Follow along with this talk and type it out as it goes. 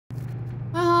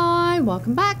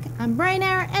welcome back. I'm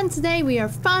BrainError, and today we are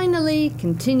finally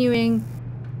continuing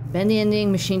Bendy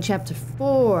Ending Machine Chapter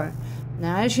 4.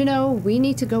 Now, as you know, we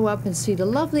need to go up and see the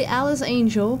lovely Alice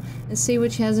Angel and see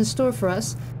what she has in store for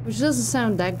us, which doesn't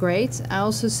sound that great. I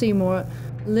also see more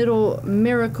little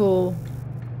miracle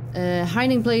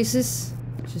hiding places,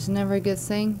 which is never a good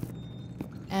thing.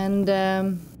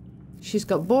 And she's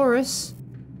got Boris.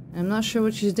 I'm not sure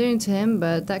what she's doing to him,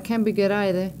 but that can't be good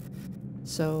either.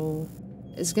 So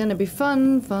it's gonna be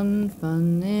fun, fun,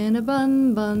 fun in a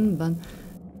bun, bun, bun.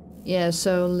 Yeah,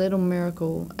 so little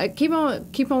miracle. I keep on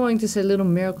wanting to say little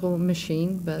miracle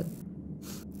machine, but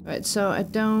right. So I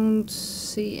don't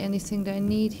see anything that I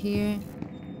need here.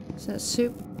 Is that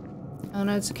soup? Oh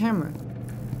no, it's a camera.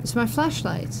 It's my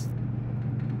flashlight.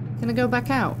 Can I go back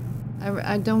out?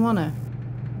 I don't wanna.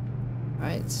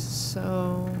 Right.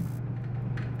 So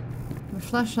my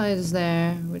flashlight is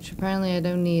there, which apparently I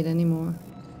don't need anymore.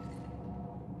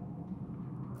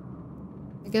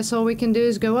 I guess all we can do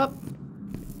is go up.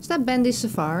 Is that Bendy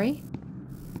Safari?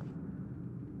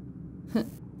 I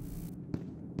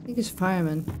think it's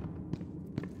fireman.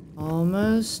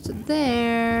 Almost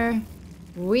there.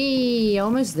 Wee,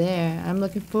 almost there. I'm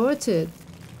looking forward to it.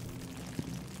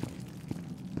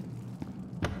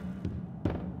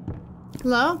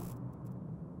 Hello?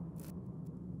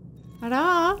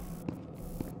 Hello?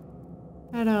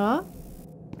 Hello?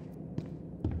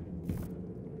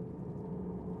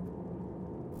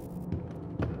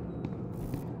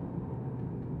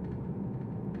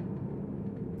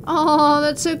 Oh,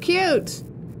 that's so cute!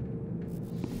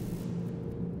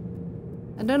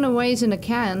 I don't know why he's in a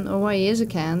can, or why he is a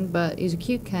can, but he's a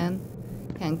cute can.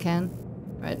 Can.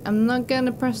 Right, I'm not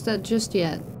gonna press that just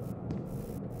yet.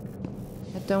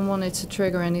 I don't want it to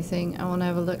trigger anything. I want to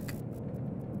have a look.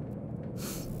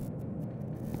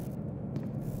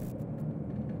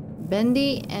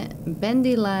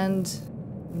 Bendyland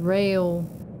rail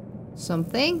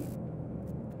something?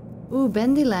 Ooh,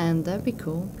 Bendyland, that'd be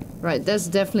cool. Right, that's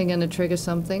definitely gonna trigger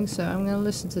something, so I'm gonna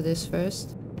listen to this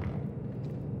first.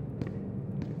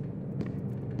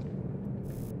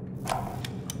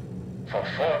 For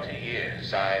 40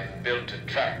 years, I've built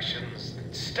attractions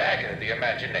that stagger the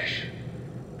imagination.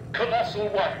 Colossal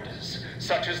wonders,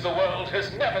 such as the world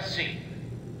has never seen.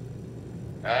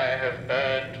 I have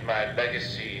earned my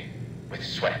legacy with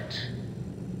sweat.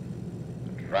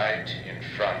 And right in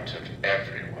front of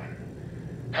everyone.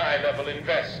 High-level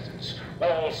investors,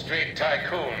 Wall Street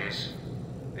tycoons.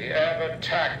 The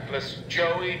ever-tactless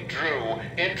Joey Drew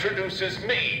introduces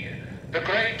me, the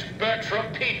great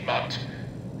Bertram Piedmont,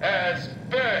 as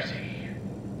Bertie,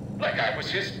 like I was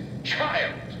his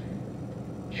child.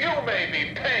 You may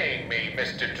be paying me,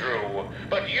 Mr. Drew,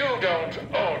 but you don't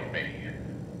own me.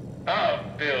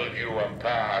 I'll build you a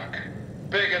park,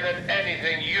 bigger than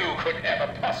anything you could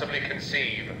ever possibly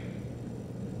conceive.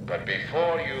 But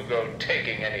before you go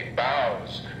taking any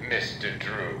bows, Mr.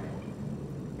 Drew,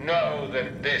 know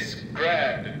that this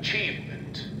grand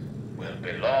achievement will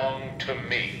belong to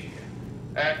me,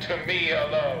 and to me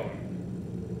alone.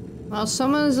 Well,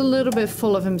 someone's a little bit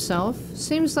full of himself.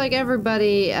 Seems like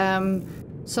everybody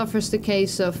suffers the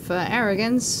case of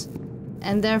arrogance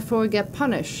and therefore get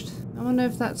punished. I wonder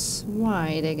if that's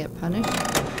why they get punished.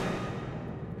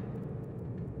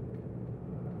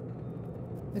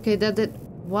 Okay, that did...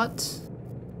 What?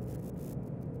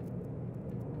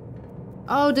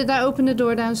 Oh, did I open the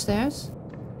door downstairs?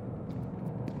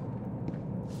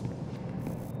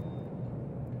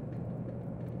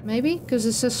 Maybe? Because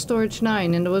it says storage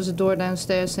 9 and there was a door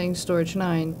downstairs saying storage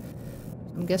 9.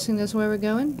 I'm guessing that's where we're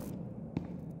going.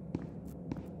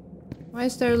 Why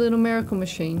is there a little miracle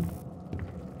machine?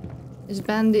 Is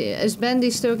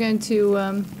Bendy still going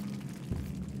to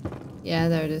yeah,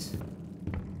 there it is.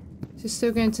 She's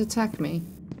still going to attack me.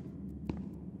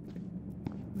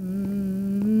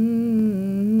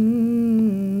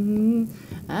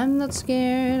 I'm not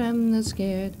scared, I'm not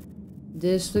scared.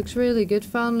 This looks really good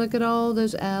fun. Look at all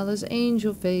those Alice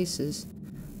Angel faces.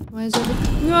 Why is it?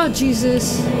 Oh,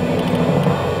 Jesus!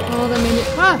 Oh, that made me...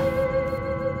 Ah!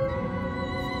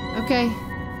 Okay.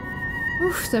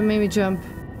 Oof, that made me jump.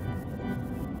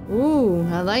 Ooh,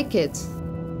 I like it.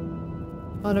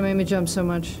 Oh, that made me jump so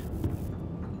much.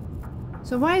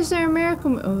 So why is there a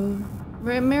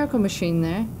miracle machine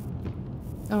there?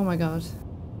 Oh my god.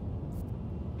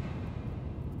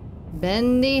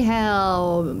 Bendy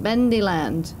hell,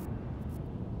 Bendyland.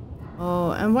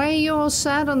 Oh, and why are you all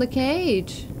sad on the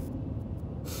cage?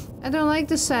 I don't like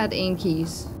the sad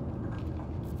inkies.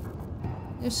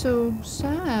 They're so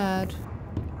sad.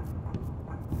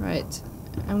 Right,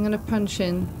 I'm gonna punch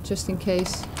in just in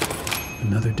case.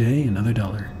 Another day, another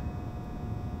dollar.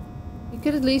 You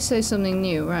could at least say something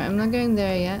new. Right, I'm not going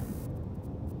there yet.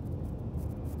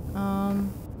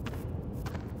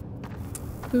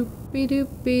 Boopy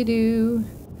doopy doo.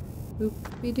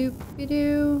 Boopy doopy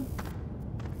doo.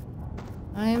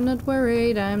 I am not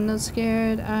worried, I am not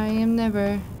scared, I am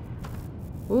never.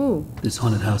 Ooh. This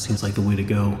haunted house seems like the way to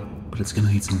go, but it's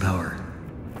gonna need some power.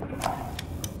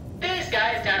 These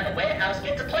guys down at the warehouse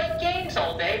get to play games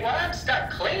all day while I'm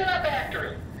stuck cleaning up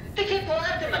after them. They keep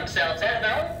locking themselves out of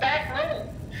their own back room.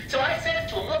 So I says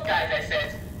to them, look guys, I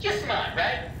says, you're smart,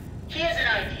 right? Here's an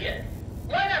idea.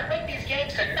 Why not rig these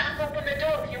games to knock open the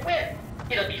door if you win?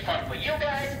 It'll be fun for you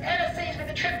guys, and it saves me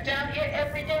the trip down here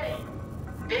every day.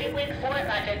 They win for it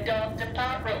like a dog to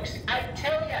pot roast. I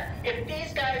tell ya, if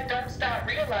these guys don't start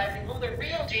realizing who the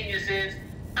real genius is,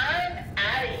 I'm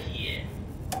out of here.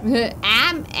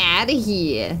 I'm out of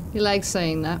here. You like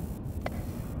saying that.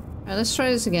 Alright, let's try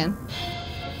this again.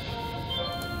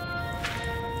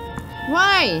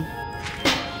 Why?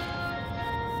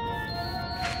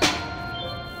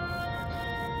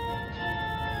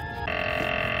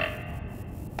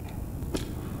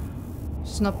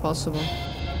 It's not possible.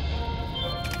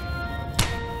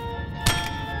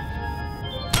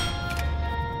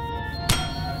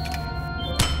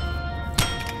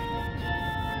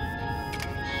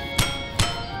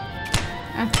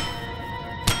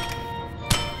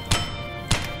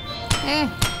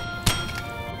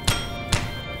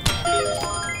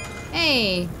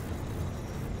 Hey.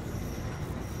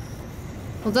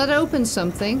 Well, that opened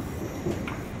something.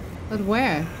 But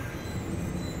where?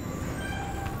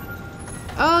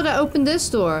 Oh, that opened this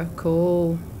door.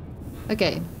 Cool.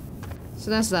 Okay.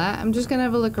 So that's that. I'm just gonna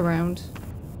have a look around.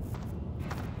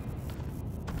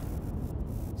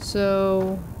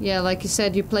 So, yeah, like you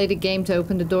said, you played a game to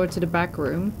open the door to the back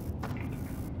room.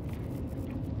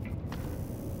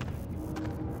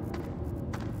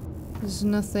 There's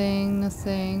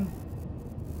nothing.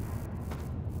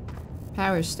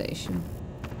 Power station.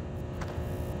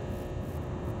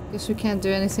 Guess we can't do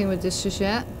anything with this just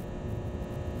yet.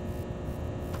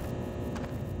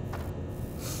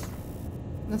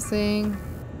 Nothing.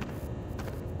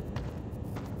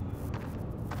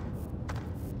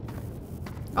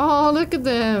 Oh, look at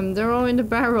them. They're all in the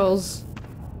barrels.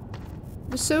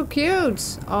 They're so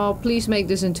cute. Oh, please make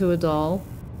this into a doll.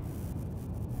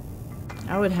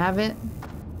 I would have it.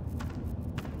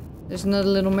 There's another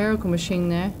little miracle machine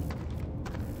there.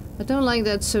 I don't like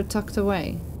that it's so tucked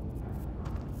away.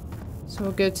 So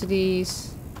we'll go to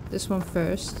these. This one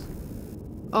first.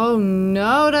 Oh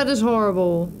no, that is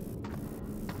horrible.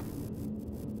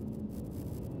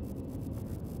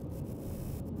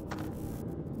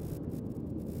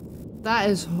 That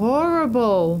is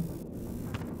horrible.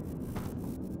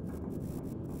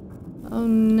 Oh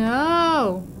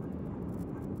no.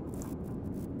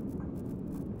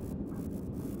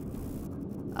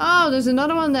 Oh, there's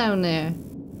another one down there.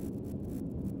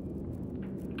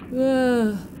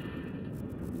 Ugh.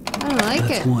 I don't like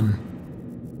That's it. one.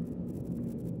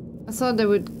 I thought they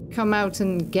would come out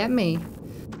and get me.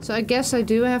 So I guess I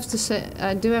do have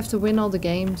to win all the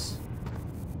games.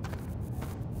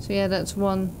 So yeah, that's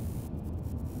one.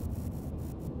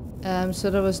 So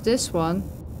there was this one.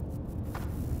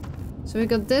 So we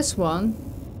got this one.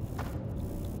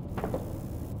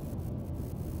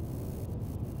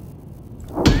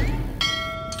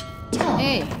 Tell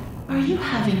Hey. me, are you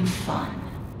having fun?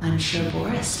 I'm sure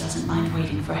Boris doesn't mind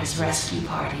waiting for his rescue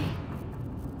party.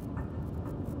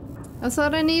 I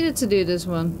thought I needed to do this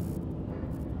one.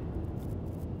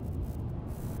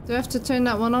 Do I have to turn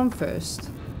that one on first?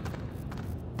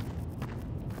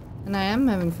 And I am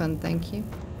having fun, thank you.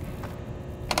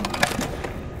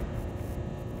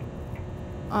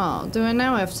 Oh, do I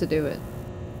now have to do it?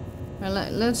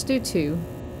 Right, let's do two.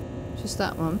 Just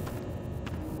that one.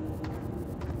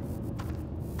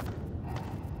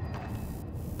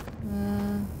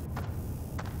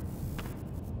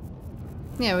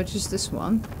 Yeah, which is this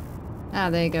one.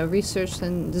 Ah, there you go. Research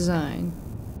and design.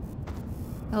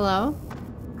 Hello?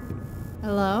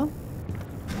 Hello?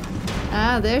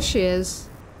 Ah, there she is.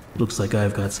 Looks like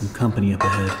I've got some company up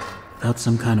ahead. Without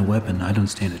some kind of weapon, I don't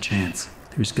stand a chance.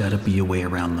 There's gotta be a way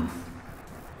around them.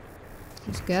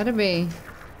 There's gotta be.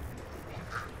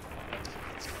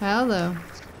 How though?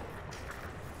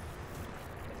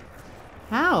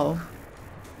 How?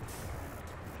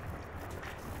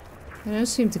 They don't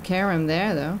seem to care I'm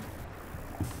there though.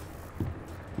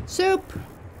 Soup!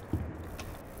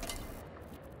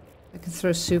 I can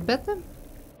throw soup at them?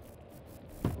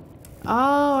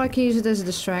 Oh, I can use it as a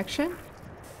distraction?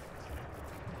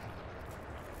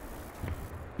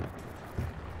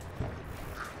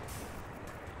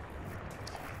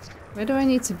 Where do I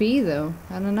need to be though?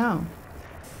 I don't know.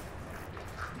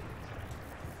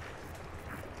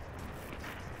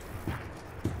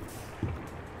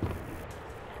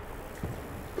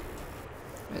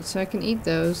 Right, so I can eat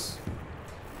those.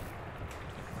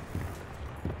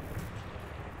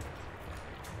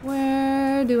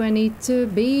 Where do I need to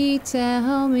be?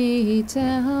 Tell me,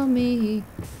 tell me.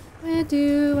 Where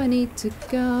do I need to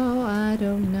go? I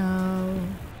don't know.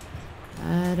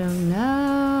 I don't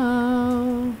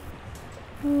know.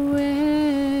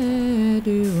 Where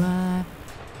do I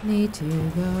need to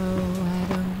go? I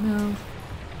don't know.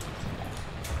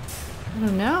 I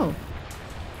don't know.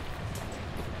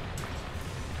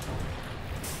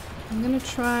 I'm gonna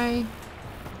try.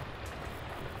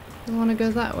 Do I want to go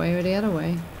that way or the other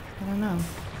way? I don't know.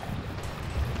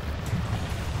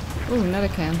 Ooh, another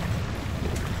can.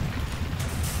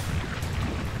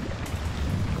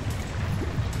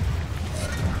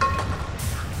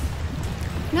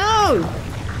 No!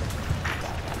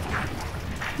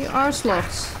 You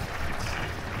arslots.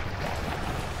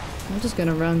 I'm just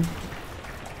gonna run.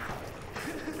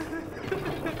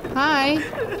 Hi!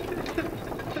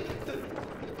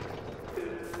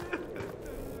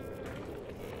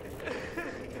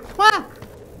 What?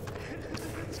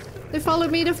 They followed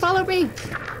me, they followed me!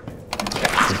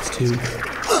 That's two.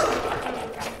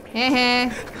 Heh.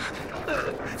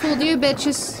 Fooled you,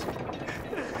 bitches.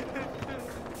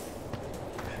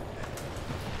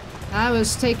 I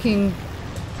was taking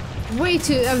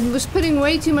I was putting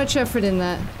way too much effort in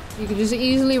that. You could just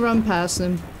easily run past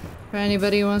them. For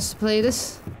anybody who wants to play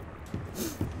this,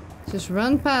 just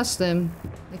run past them.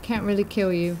 They can't really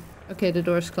kill you. Okay, the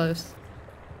door's closed.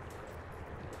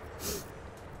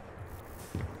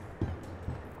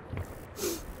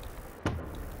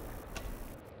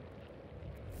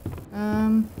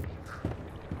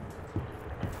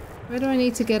 Where do I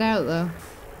need to get out though?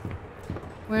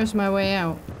 Where's my way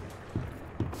out?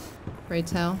 Pray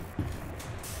tell.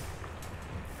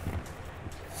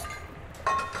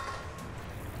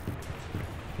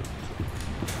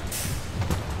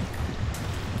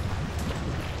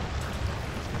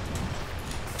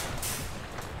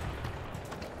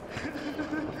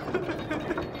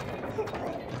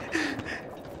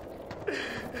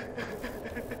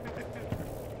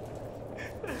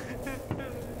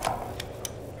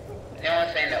 The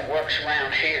only thing that works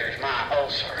around here is my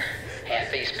ulcer.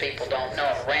 Half these people don't know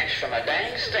a wrench from a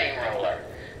dang steamroller.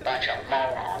 Bunch of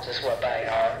morons is what they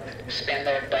are. Spend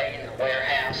their day in the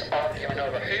warehouse arguing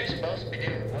over who's supposed to be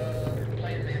doing what and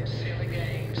playing them silly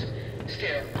games.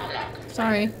 Still, I'm not complaining.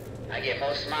 Sorry. I give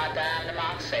most of my time to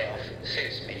myself.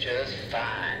 Suits me just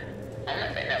fine.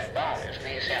 Only thing that bothers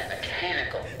me is that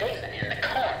mechanical demon in the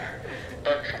corner.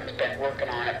 Bertram's been working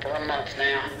on it for a month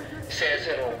now. Says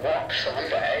it'll walk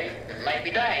someday,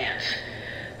 maybe dance.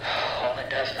 All it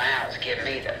does now is give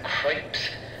me the creeps.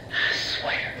 I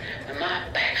swear, when my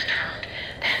back's turned,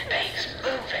 that thing's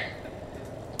moving.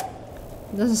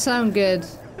 Doesn't sound good.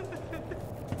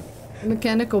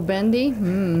 Mechanical Bendy?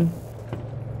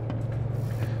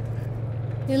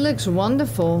 He looks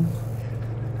wonderful.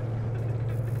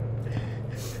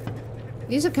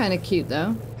 These are kind of cute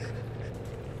though.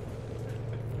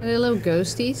 Are they little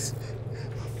ghosties?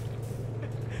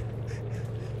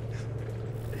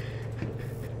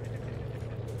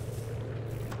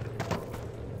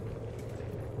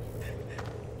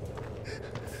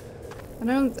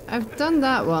 I've done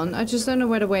that one. I just don't know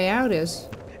where the way out is.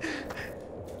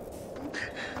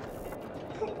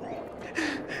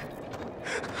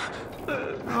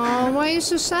 Oh, why are you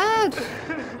so sad?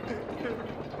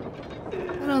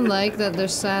 I don't like that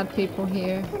there's sad people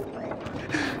here.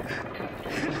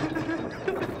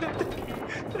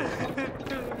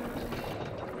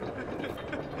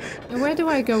 And where do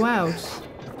I go out?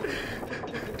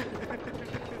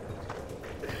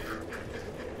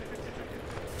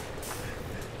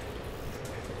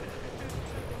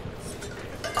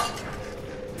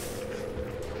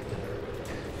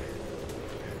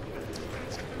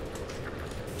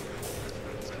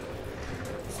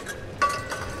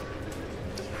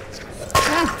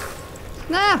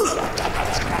 No!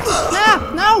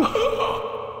 No! No!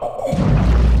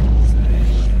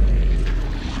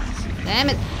 Damn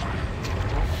it!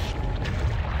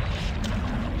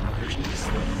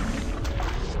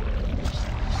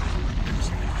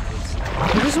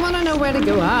 I just want to know where to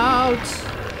go out.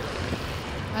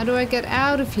 How do I get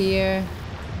out of here?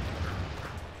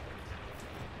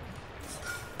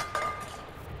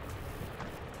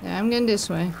 Yeah, I'm going this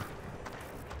way.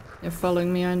 They're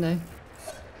following me, aren't they?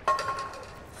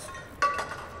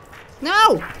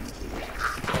 No!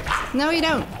 No, you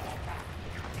don't.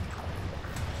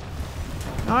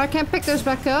 Oh, I can't pick those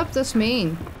back up? That's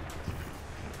mean.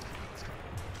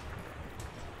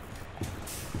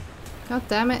 God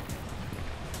damn it.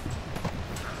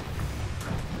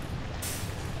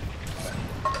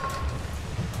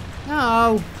 No,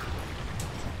 No.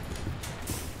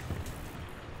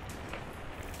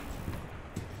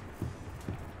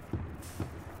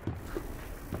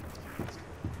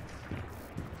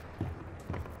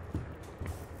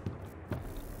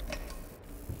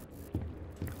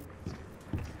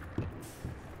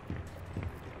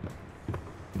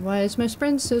 Why is my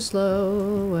sprint so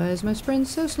slow? Why is my sprint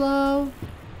so slow?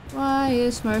 Why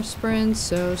is my sprint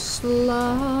so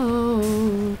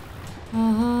slow?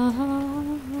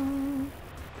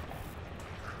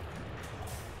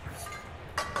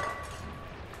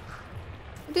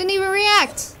 I didn't even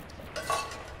react!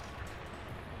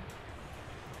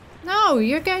 No,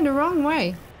 you're going the wrong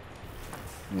way.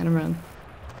 I'm gonna run.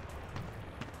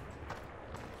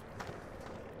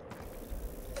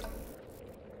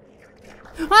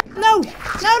 Ah, no!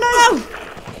 No, no, no!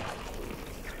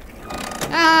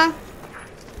 Ah!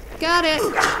 Got it!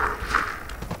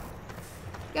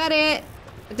 Got it!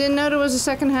 I didn't know there was a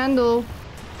second handle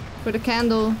for the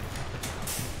candle.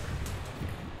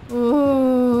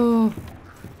 Oh!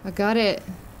 I got it.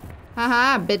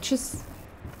 Haha, bitches.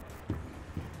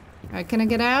 Alright, can I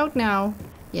get out now?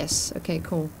 Yes, okay,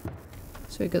 cool.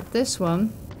 So we got this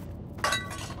one.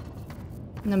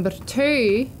 Number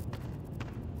 2.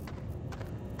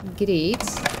 Great.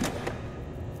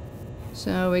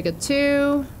 So we got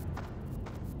 2.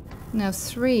 Now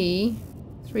 3.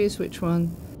 3 is which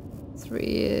one? 3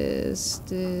 is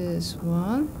this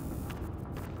one.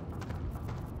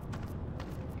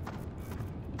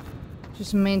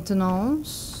 Just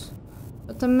maintenance.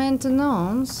 But the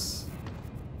maintenance...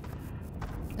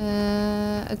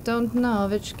 I don't know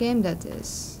which game that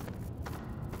is.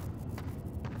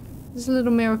 This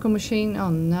little miracle machine. Oh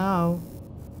no.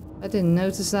 I didn't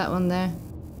notice that one there.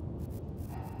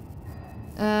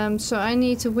 So I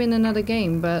need to win another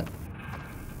game, but...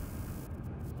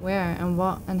 where and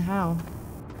what and how?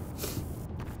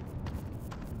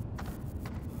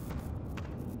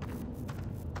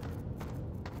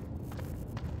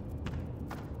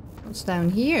 What's down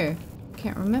here?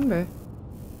 Can't remember.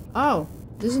 Oh,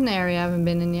 this is an area I haven't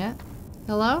been in yet.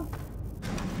 Hello?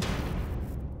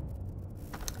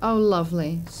 Oh,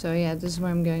 lovely. So yeah, this is where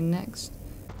I'm going next.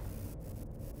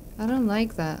 I don't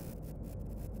like that.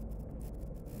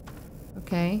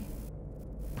 Okay.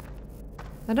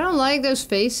 I don't like those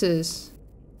faces.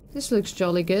 This looks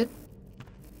jolly good.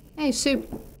 Hey, soup.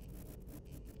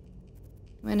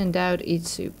 When in doubt, eat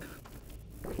soup.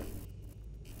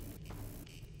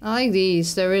 I like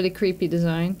these. They're really creepy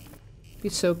design. Be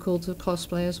so cool to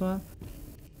cosplay as well.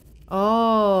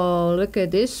 Oh, look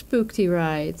at this spooky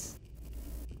ride.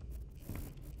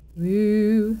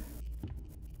 Woo.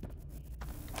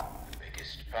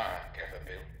 Biggest park ever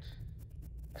built.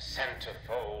 A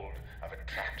centerfold of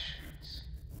attractions.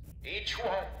 Each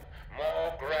one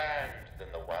more grand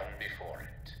than the one before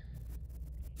it.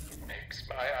 It makes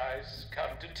my eyes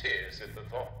come to tears at the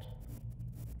thought.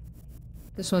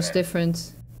 This one's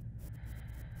different.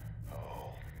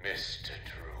 Oh, Mr.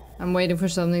 Drew. I'm waiting for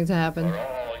something to happen. For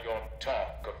all your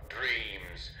talk of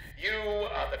dreams, you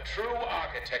are the true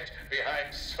architect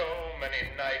behind so many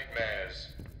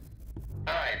nightmares.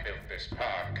 I built this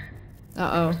park.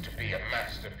 Uh-oh. It was to be a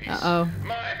masterpiece. Uh-oh.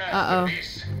 My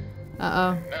masterpiece.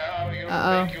 Uh-oh. Now you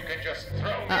think you can just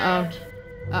throw me out?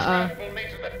 Trample me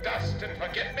to the dust and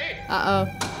forget me? Uh-oh.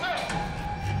 No.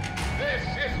 This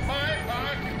is my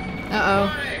park. Uh-oh.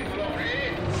 My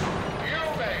glory. You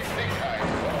may think I'm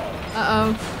wrong. Uh-oh.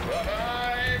 But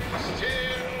I'm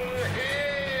still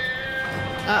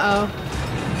here. Uh-oh.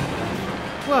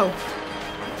 Whoa.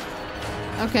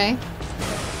 Okay.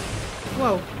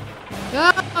 Whoa.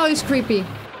 Oh, he's creepy.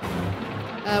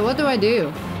 What do I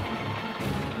do?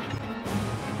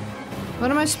 What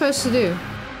am I supposed to do?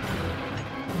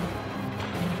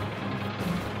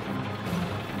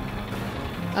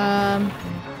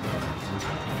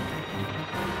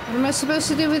 What am I supposed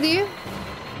to do with you?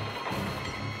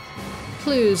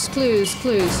 Clues, clues,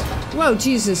 clues. Whoa,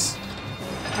 Jesus.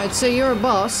 Alright, so you're a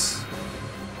boss.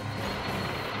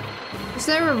 Is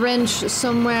there a wrench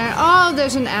somewhere? Oh,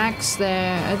 there's an axe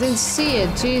there. I didn't see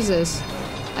it. Jesus.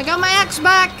 I got my axe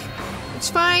back! It's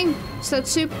fine. Is that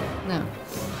soup? No.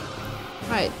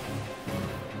 Right.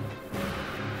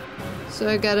 So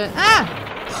I gotta... Ah!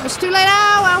 It's too late!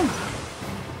 Ow! Ow!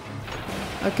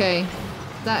 Okay.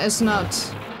 That is not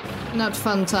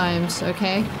fun times,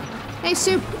 okay? Hey,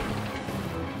 soup!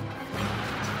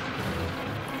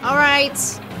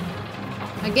 Alright.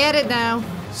 I get it now.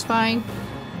 It's fine.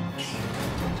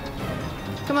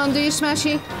 Come on, do you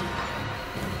smashy?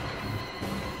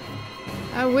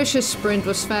 I wish a sprint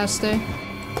was faster.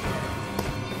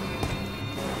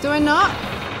 Do I not?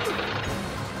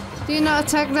 Do you not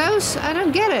attack those? I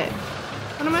don't get it.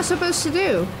 What am I supposed to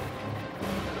do?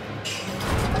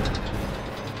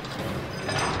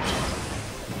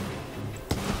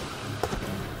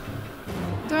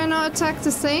 Do I not attack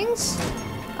the things?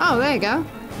 Oh, there you go.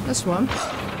 That's one.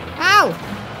 Ow!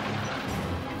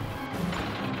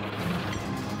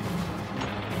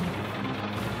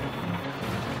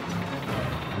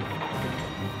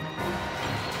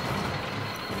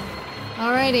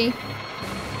 Alrighty.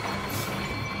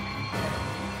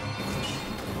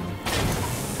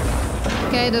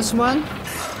 Okay, there's one.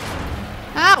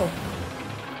 Ow!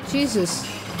 Jesus.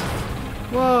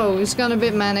 Whoa, he's gone a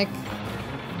bit manic.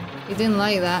 He didn't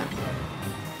like that.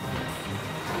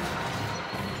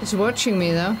 He's watching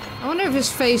me though. I wonder if his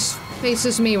face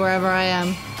faces me wherever I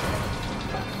am.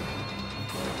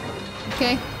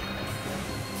 Okay.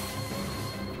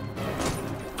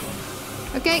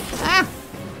 Okay. Ah!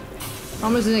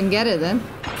 Almost didn't get it then.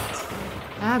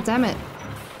 Ah, damn it.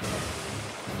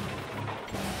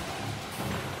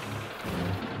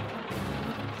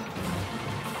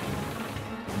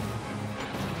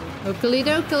 Oakley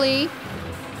dokley.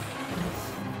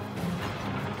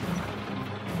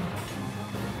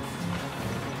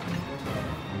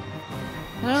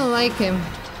 I don't like him.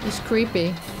 He's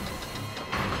creepy.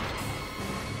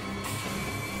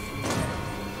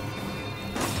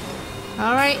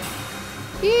 Alright.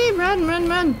 Yee, run, run,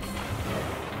 run.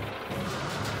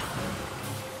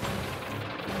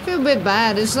 I feel a bit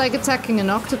bad. It's like attacking an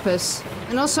octopus.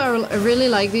 And also, I really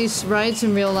like these rides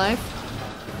in real life.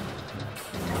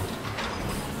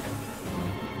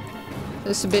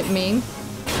 That's a bit mean.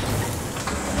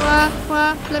 Wah,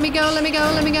 wah, let me go, let me go,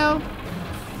 let me go.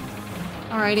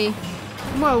 Alrighty.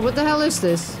 Whoa, what the hell is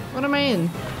this? What am I in?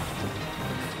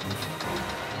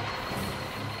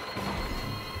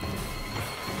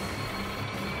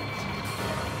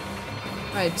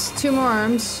 Right, 2 more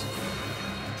arms.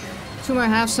 2 more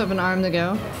halves of an arm to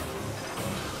go.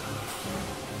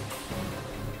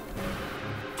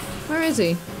 Where is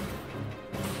he?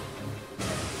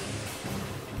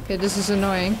 Okay, this is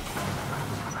annoying.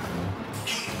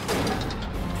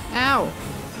 Ow!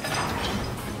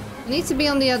 I need to be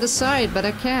on the other side, but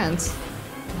I can't.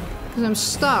 Because I'm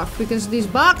stuck, because of these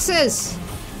boxes!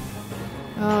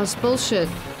 Oh, it's bullshit.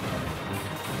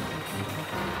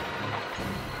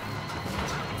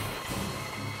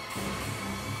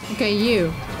 Okay,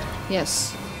 you.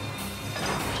 Yes.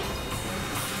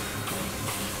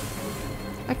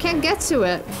 I can't get to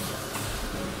it.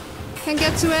 Can't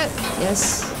get to it.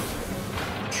 Yes.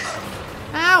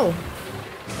 Ow!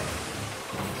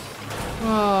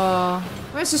 Oh,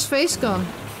 where's his face gone?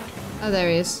 Oh, there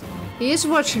he is. He is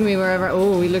watching me wherever.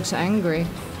 Oh, he looks angry.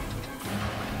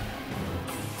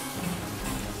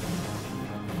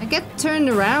 I get turned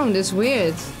around. It's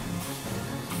weird.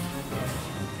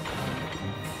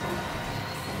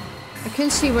 I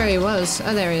couldn't see where he was.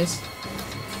 Oh, there he is.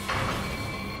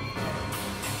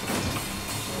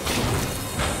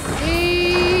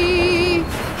 Eee!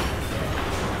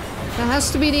 That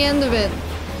has to be the end of it.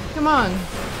 Come on.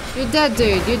 You're dead,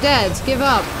 dude. You're dead. Give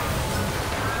up.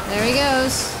 There he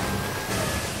goes.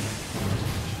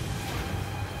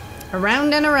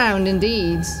 Around and around,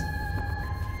 indeed.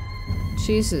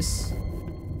 Jesus.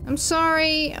 I'm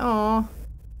sorry. Aw.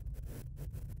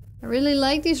 I really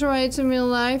like these rides in real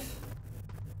life.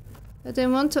 I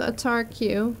didn't want to attack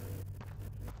you.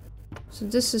 So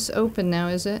this is open now,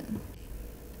 is it?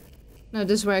 No,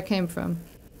 this is where I came from.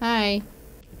 Hi.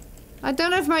 I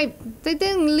don't have my... They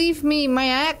didn't leave me my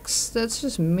axe. That's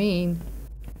just mean.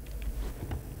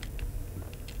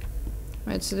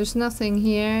 Right, so there's nothing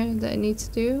here that I need to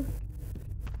do.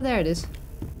 There it is.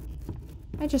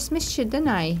 I just missed you, didn't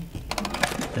I?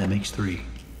 That makes 3.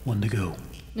 1 to go.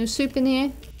 No soup in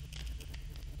here?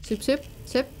 Soup, soup,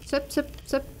 sip, sip, sip,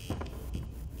 sip.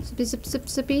 Sippy, sip, sip,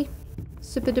 sippy.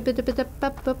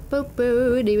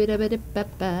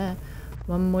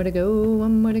 One more to go,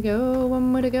 one more to go,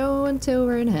 one more to go until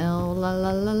we're in hell. La la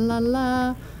la la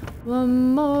la.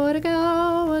 One more to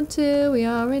go until we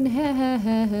are in hell.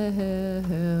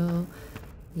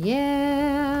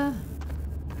 Yeah.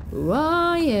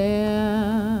 Oh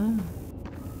yeah.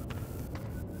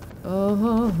 Oh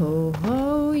ho ho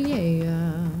ho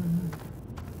yeah.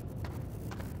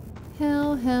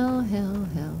 Hell, hell, hell,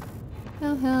 hell.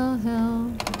 Hell, hell,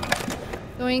 hell.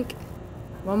 Doink.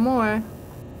 One more.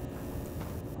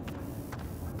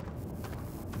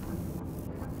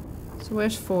 So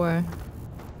where's 4?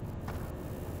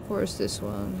 4 is this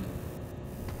one.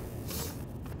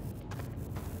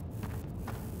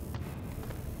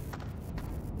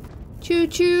 Choo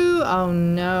choo! Oh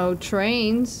no,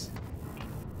 trains.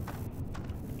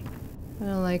 I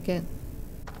don't like it.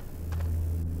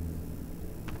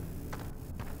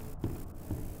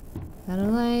 I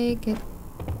don't like it.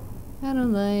 I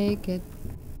don't like it.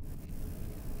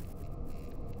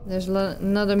 There's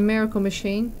another miracle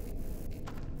machine.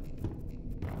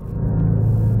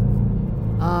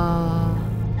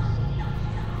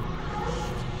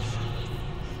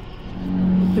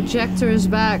 The projector is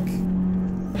back.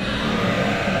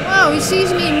 Whoa, he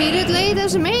sees me immediately?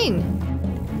 That's mean.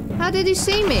 How did he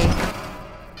see me?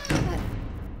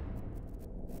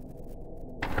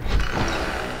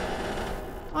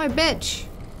 Oi, bitch.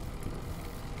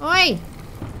 Oi!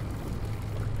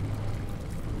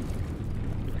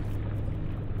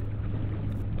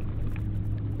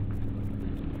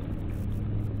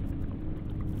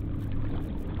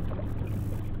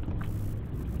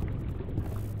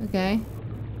 Okay.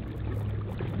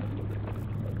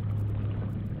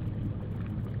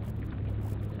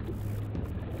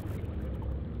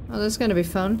 Oh, that's gonna be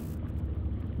fun.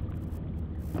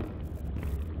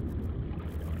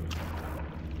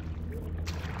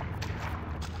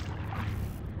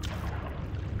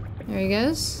 There he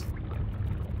goes.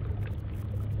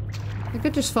 I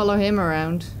could just follow him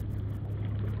around.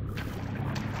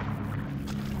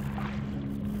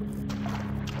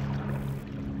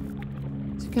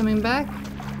 Is he coming back?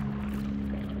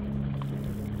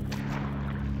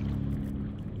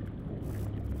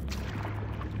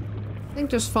 I think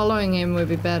just following him would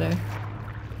be better.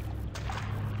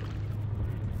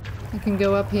 I can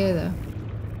go up here though.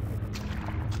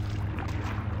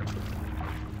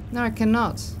 No, I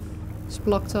cannot. It's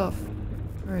blocked off.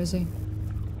 Where is he?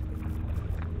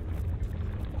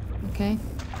 Okay.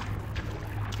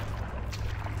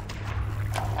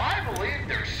 I believe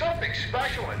there's something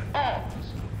special in all of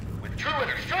us. With true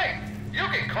inner strength, you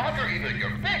can conquer even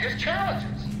your biggest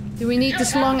challenges. Do we need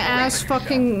this long ass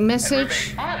fucking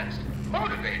message? And remain honest,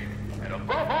 motivated, and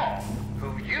above all,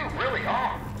 who you really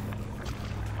are.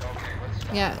 Okay, let's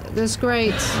stop. Yeah, that's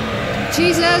great.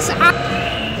 Jesus! Ah!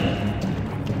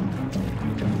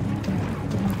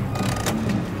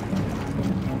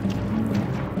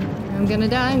 I'm gonna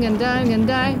die, I'm gonna die, I'm gonna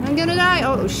die, I'm gonna die!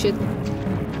 Oh shit.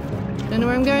 Don't know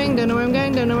where I'm going, don't know where I'm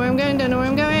going, don't know where I'm going, don't know where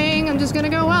I'm going. I'm just gonna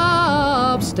go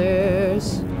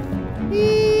upstairs.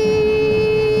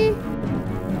 Eee.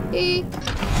 Eee.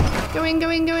 Go in, go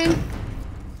in, go in.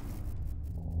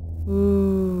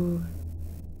 Ooh.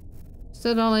 Is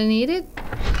that all I needed?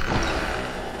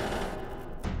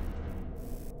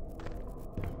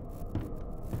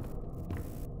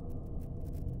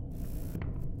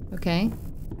 Okay.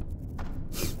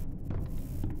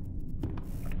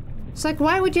 It's like,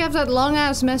 why would you have that long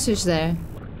ass message there?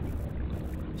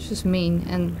 It's just mean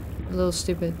and a little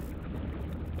stupid.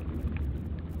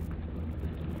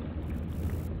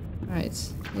 Right,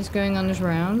 he's going on his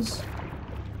rounds.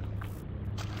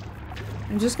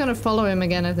 I'm just gonna follow him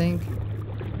again, I think.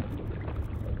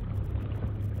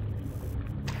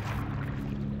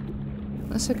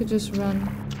 Unless I could just run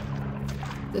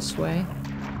this way.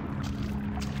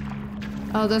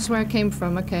 Oh, that's where I came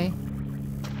from, okay.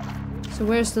 So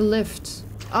where's the lift?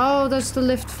 Oh, that's the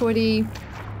lift for the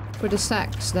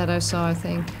sacks that I saw, I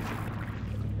think.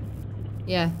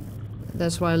 Yeah,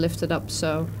 that's why I lifted up,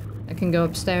 so I can go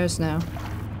upstairs now.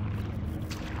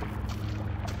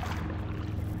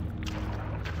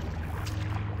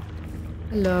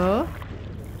 Hello?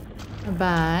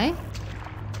 Bye.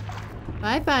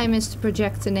 Bye-bye, Mr.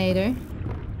 Projectinator.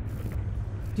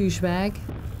 Douchebag.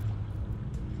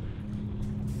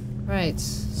 Right,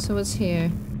 so what's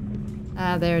here?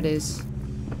 Ah, there it is.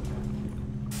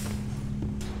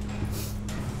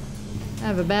 I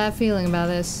have a bad feeling about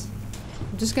this.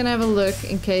 I'm just gonna have a look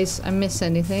in case I miss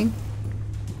anything.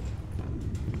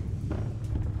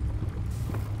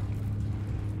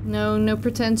 No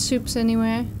pretend soups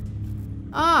anywhere.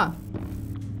 Ah!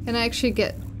 Can I actually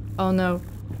get... Oh no.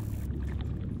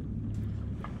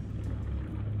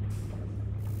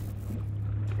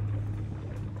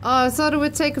 Oh, I thought it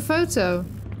would take a photo.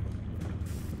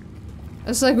 I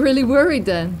was like really worried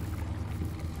then.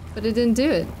 But it didn't do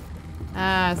it.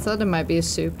 Ah, I thought it might be a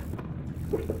soup.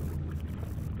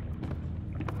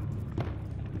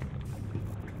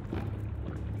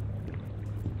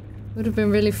 Would have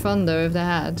been really fun though if they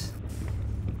had.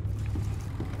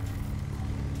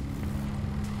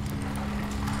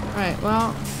 Right,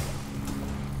 well...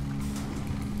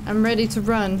 I'm ready to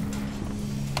run.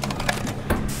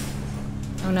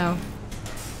 Oh no.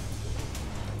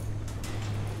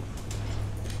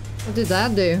 What did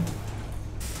that do?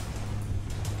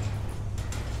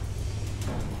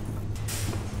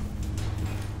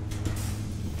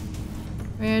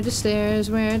 Where are the stairs?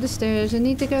 Where are the stairs? I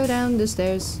need to go down the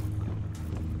stairs.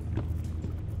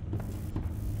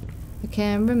 I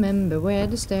can't remember where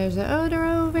the stairs are. Oh, they're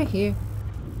over here.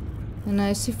 And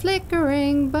I see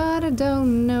flickering, but I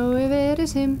don't know if it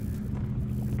is him.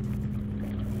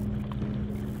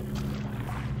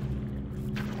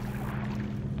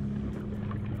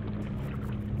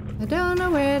 I don't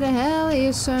know where the hell he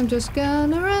is, so I'm just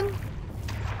gonna run.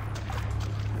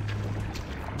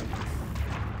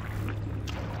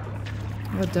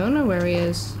 I don't know where he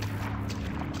is.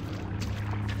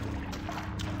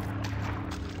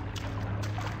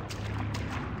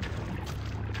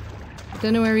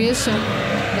 Don't know where he is, so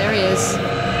there he is.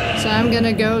 So I'm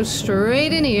gonna go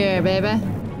straight in here, baby.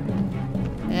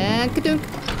 And kadunk.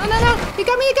 Oh no no! He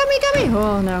got me! He got me! He got me!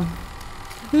 Oh no!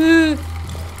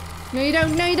 No you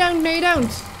don't! No you don't! No you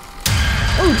don't!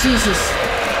 Oh Jesus!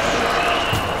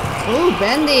 Oh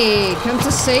Bendy, come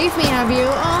to save me, have you?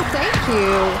 Oh thank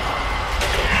you.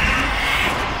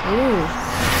 Oh.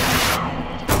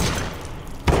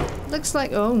 Looks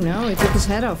like. Oh no! He took his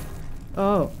head off.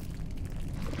 Oh.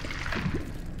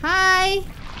 Hi!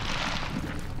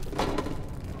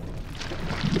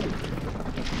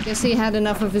 Guess he had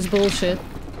enough of his bullshit.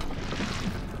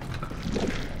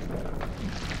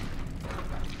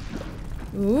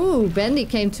 Ooh, Bendy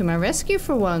came to my rescue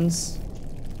for once.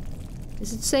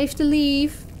 Is it safe to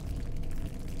leave?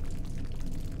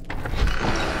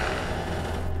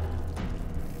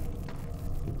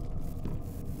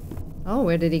 Oh,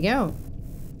 where did he go?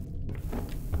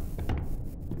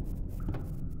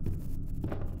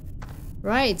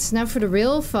 Right, now for the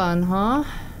real fun, huh?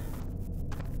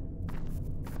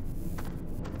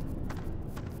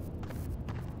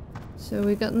 So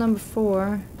we got number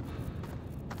 4.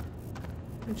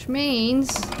 Which means...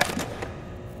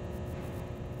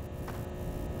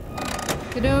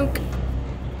 Kadunk!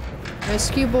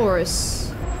 Rescue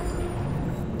Boris.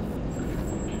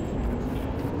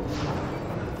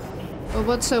 Well,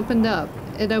 what's opened up?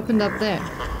 It opened up there.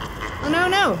 Oh no,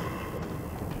 no!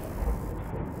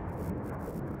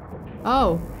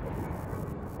 Oh.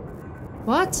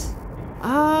 What?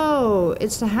 Oh,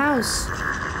 it's the house.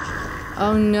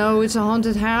 Oh no, it's a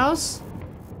haunted house?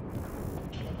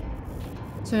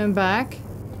 Turn back.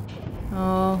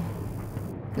 Oh.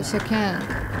 Guess I can't.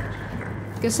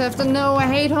 Guess I have to know, I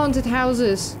hate haunted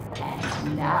houses.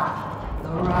 And now, the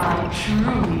ride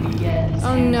truly begins.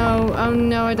 Oh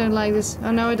no, I don't like this. Oh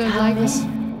no, I don't like this.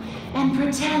 And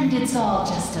pretend it's all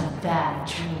just a bad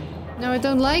dream. No, I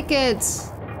don't like it.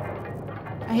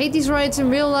 I hate these rides in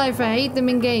real life. I hate them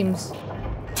in games.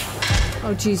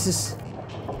 Oh, Jesus.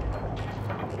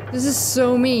 This is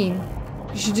so mean.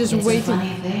 You should just wait. It's a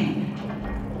funny thing.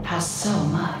 How so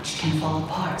much can fall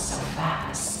apart so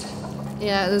fast.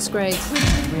 Yeah, that's great.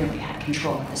 You really had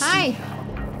control of the studio.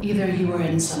 Either you were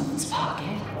in someone's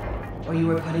pocket, or you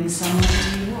were putting someone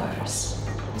into yours.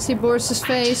 I see Boris's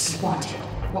face. I just wanted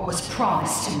what was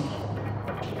promised to me.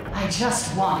 I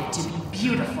just want it to be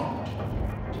beautiful.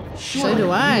 Surely so do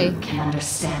I. You can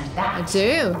understand that. I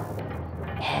do.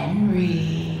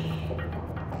 Henry,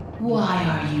 why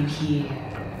are you here?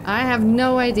 I have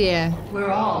no idea.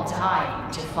 We're all dying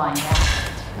to find out.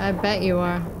 I bet you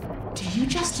are. Do you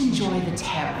just enjoy the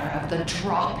terror of the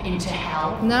drop into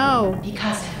hell? No.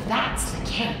 Because if that's the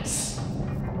case...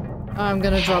 Oh, I'm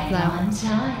gonna drop now. Hang on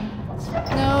tight.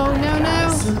 No, no,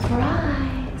 no.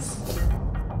 Surprise.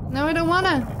 No, I don't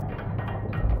wanna.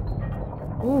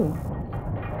 Ooh.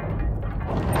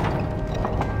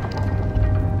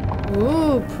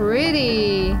 Ooh,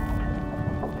 pretty.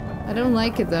 I don't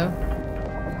like it though.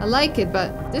 I like it,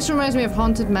 but this reminds me of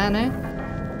Haunted Manor.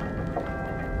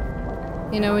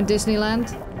 You know, in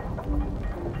Disneyland.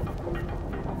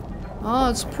 Oh,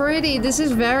 it's pretty. This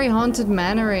is very Haunted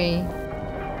Manor-y.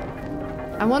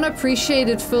 I want to appreciate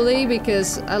it fully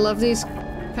because I love these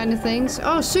kind of things.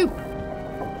 Oh, soup!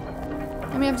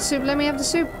 Let me have the soup, let me have the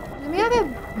soup. Let me have it!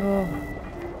 Oh.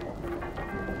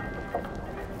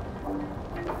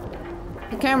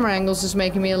 The camera angles is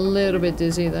making me a little bit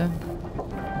dizzy though.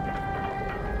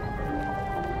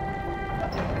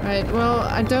 Right, well,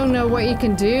 I don't know what you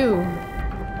can do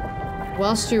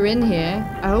whilst you're in here.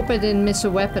 I hope I didn't miss a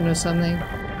weapon or something.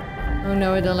 Oh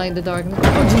no, I don't like the darkness.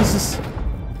 Oh Jesus!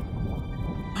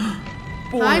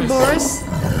 Boris. Hi, Boris.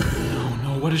 Oh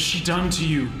no, what has she done to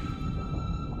you?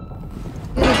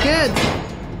 You look good.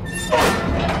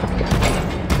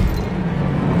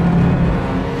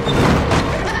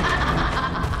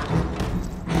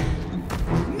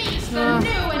 Meet the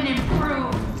new and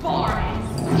improved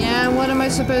Boris. Yeah, what am I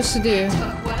supposed to do?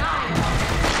 Took what I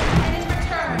wanted, and in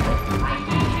return, I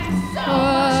gave him so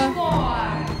much more.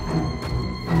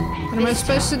 What am I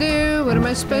supposed to do? What am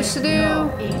I supposed to do?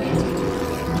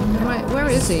 Where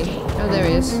is he? Oh, there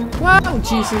he is. Whoa,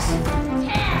 Jesus.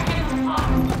 Tear him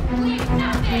apart. Leave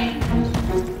nothing.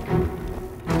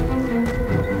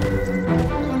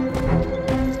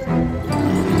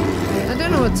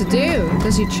 what to do.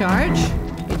 Does he charge?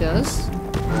 He does.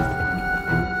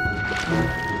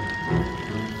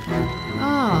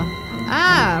 Oh.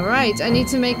 Ah, right. I need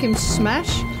to make him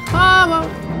smash. Oh, well.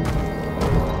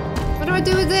 What do I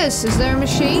do with this? Is there a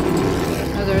machine?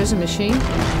 Oh, there is a machine. Do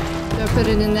I put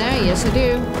it in there? Yes, I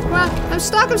do. Well, I'm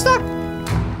stuck, I'm stuck!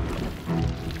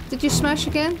 Did you smash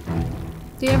again?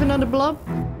 Do you have another blob?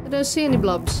 I don't see any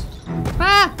blobs.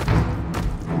 Ah!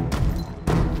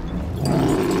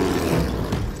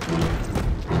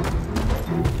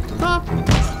 Oh!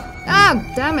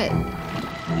 Ah, damn it!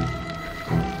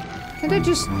 Can't I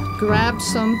just grab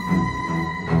some?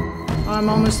 Oh, I'm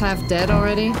almost half dead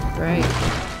already. Great.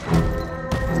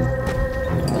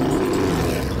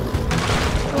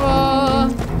 Whoa!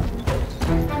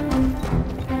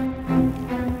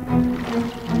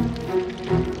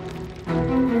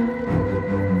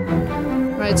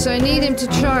 Right, so I need him to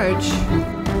charge.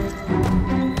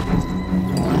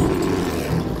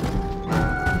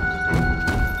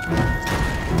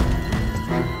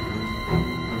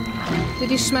 Did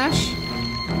you smash?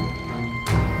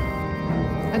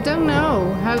 I don't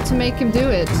know how to make him do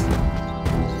it.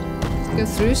 Go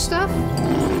through stuff?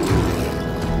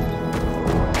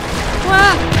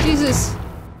 Ah! Jesus!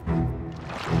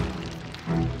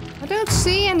 I don't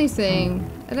see anything.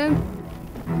 I don't...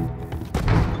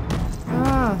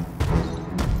 Ah.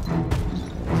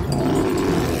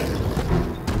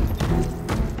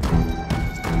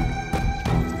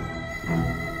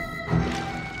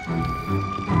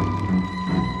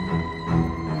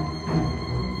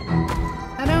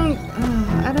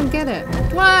 I don't get it.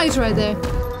 Why? He's right there.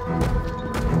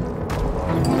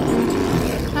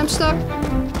 I'm stuck.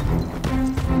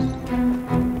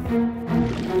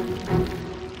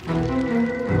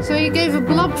 So you gave a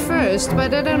blob first,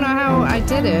 but I don't know how I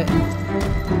did it.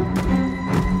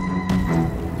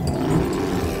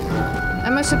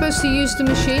 Am I supposed to use the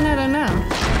machine? I don't know.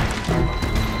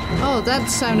 Oh, that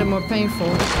sounded more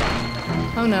painful.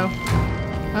 Oh no.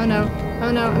 Oh no.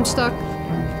 Oh no, I'm stuck.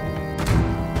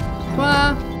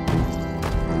 Wah!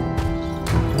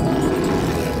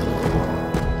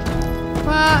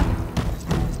 Wah!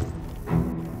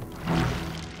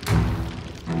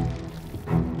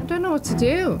 I don't know what to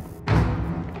do.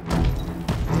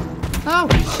 Oh,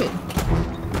 shit.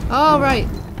 Oh, right.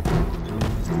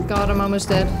 God, I'm almost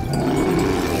dead.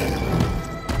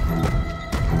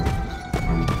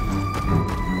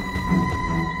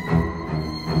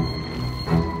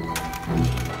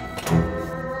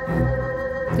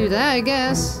 Do that, I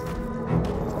guess.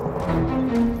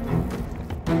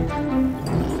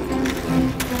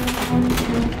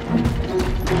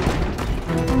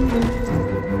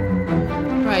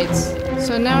 Right.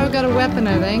 So now I've got a weapon,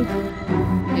 I think.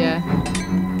 Yeah.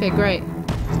 Okay, great.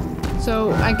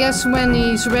 So I guess when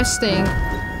he's resting,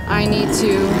 I need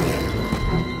to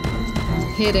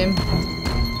hit him.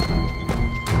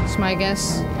 That's my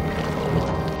guess.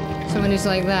 So when he's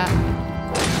like that.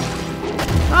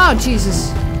 Oh,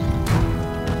 Jesus.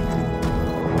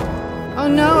 Oh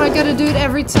no, I gotta do it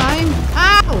every time?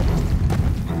 Ow!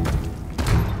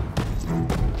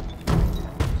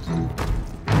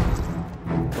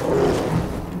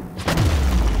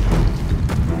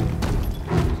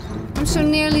 I'm so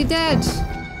nearly dead.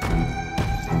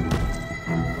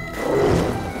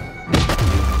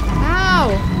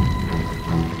 Ow!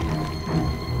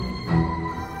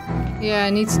 Yeah,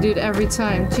 I need to do it every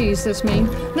time. Jeez, that's mean.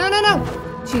 No, no,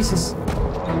 no! Jesus.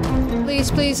 Please,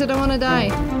 please, I don't want to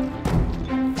die.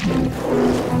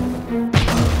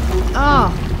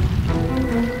 Oh!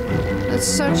 That's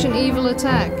such an evil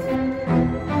attack.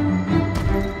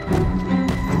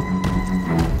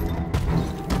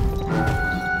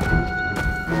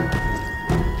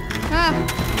 Ah!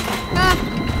 Ah!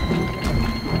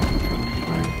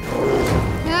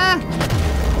 Ah!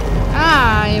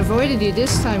 Ah, I avoided you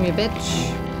this time, you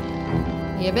bitch.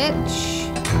 You bitch.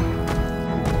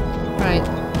 Right.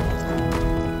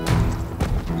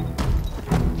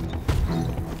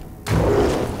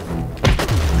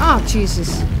 Oh,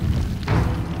 Jesus.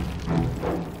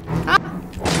 Ah!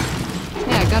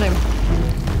 Yeah, I got him.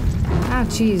 Ah,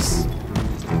 jeez.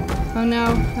 Oh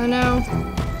no, oh no.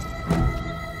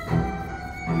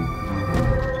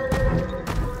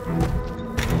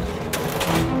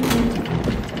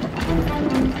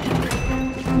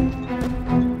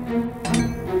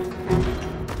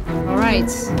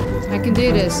 Alright, I can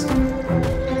do this.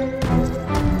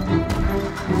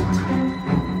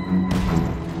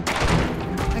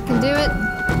 Do it.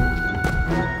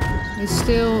 He's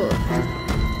still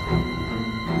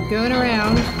going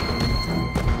around.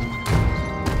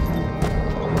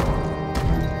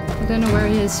 I don't know where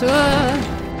he is. Ah!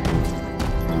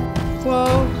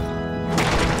 Whoa.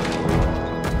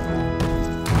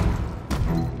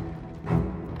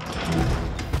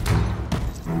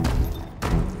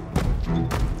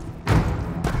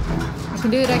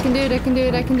 can do it, I can do it, I can do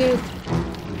it, I can do it.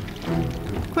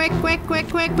 Quick, quick, quick,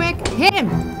 quick, quick. Hit him!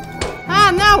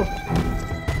 Ah, no!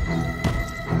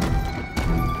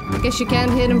 I guess you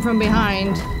can't hit him from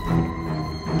behind.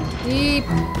 Yeep.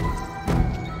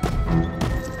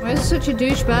 Why is he such a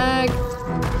douchebag?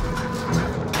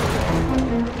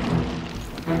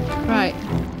 Right.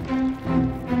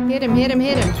 Hit him, hit him,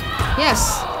 hit him.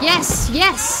 Yes! Yes!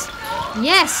 Yes!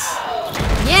 Yes!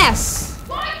 Yes!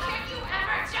 Why can't you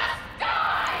ever just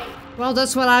die? Well,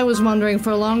 that's what I was wondering for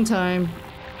a long time.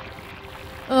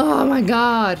 Oh my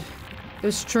god. It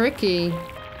was tricky.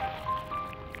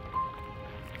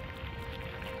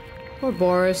 Poor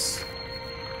Boris.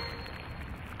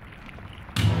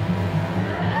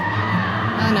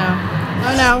 Oh no.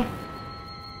 Oh no.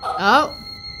 Oh.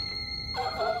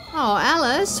 Oh,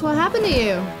 Alice, what happened to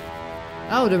you?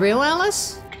 Oh, the real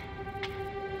Alice?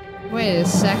 Wait a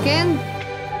second.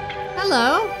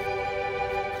 Hello?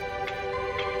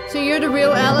 So you're the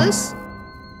real Alice?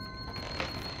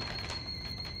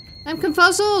 I'm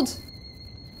confuzzled.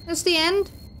 That's the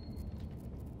end.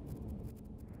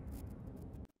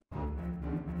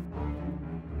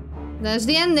 That's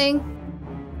the ending.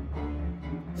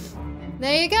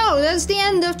 There you go. That's the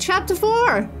end of chapter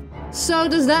 4. So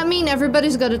does that mean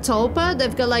everybody's got a tulpa?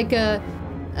 They've got like a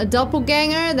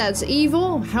doppelganger that's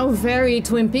evil? How very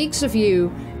Twin Peaks of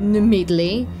you,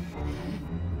 Nemeedly.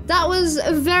 That was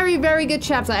a very, very good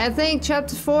chapter. I think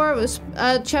chapter 4 was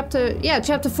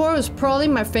chapter 4 was probably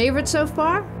my favorite so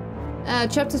far.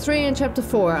 Chapter 3 and chapter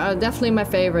 4 are definitely my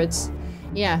favorites.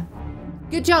 Yeah.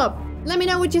 Good job. Let me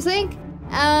know what you think.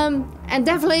 And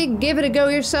definitely give it a go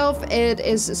yourself. It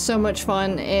is so much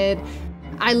fun.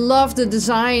 I love the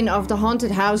design of the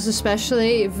haunted house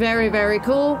especially. Very, very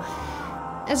cool.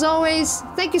 As always,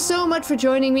 thank you so much for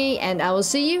joining me, and I will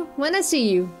see you when I see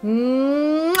you.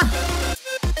 Mwah!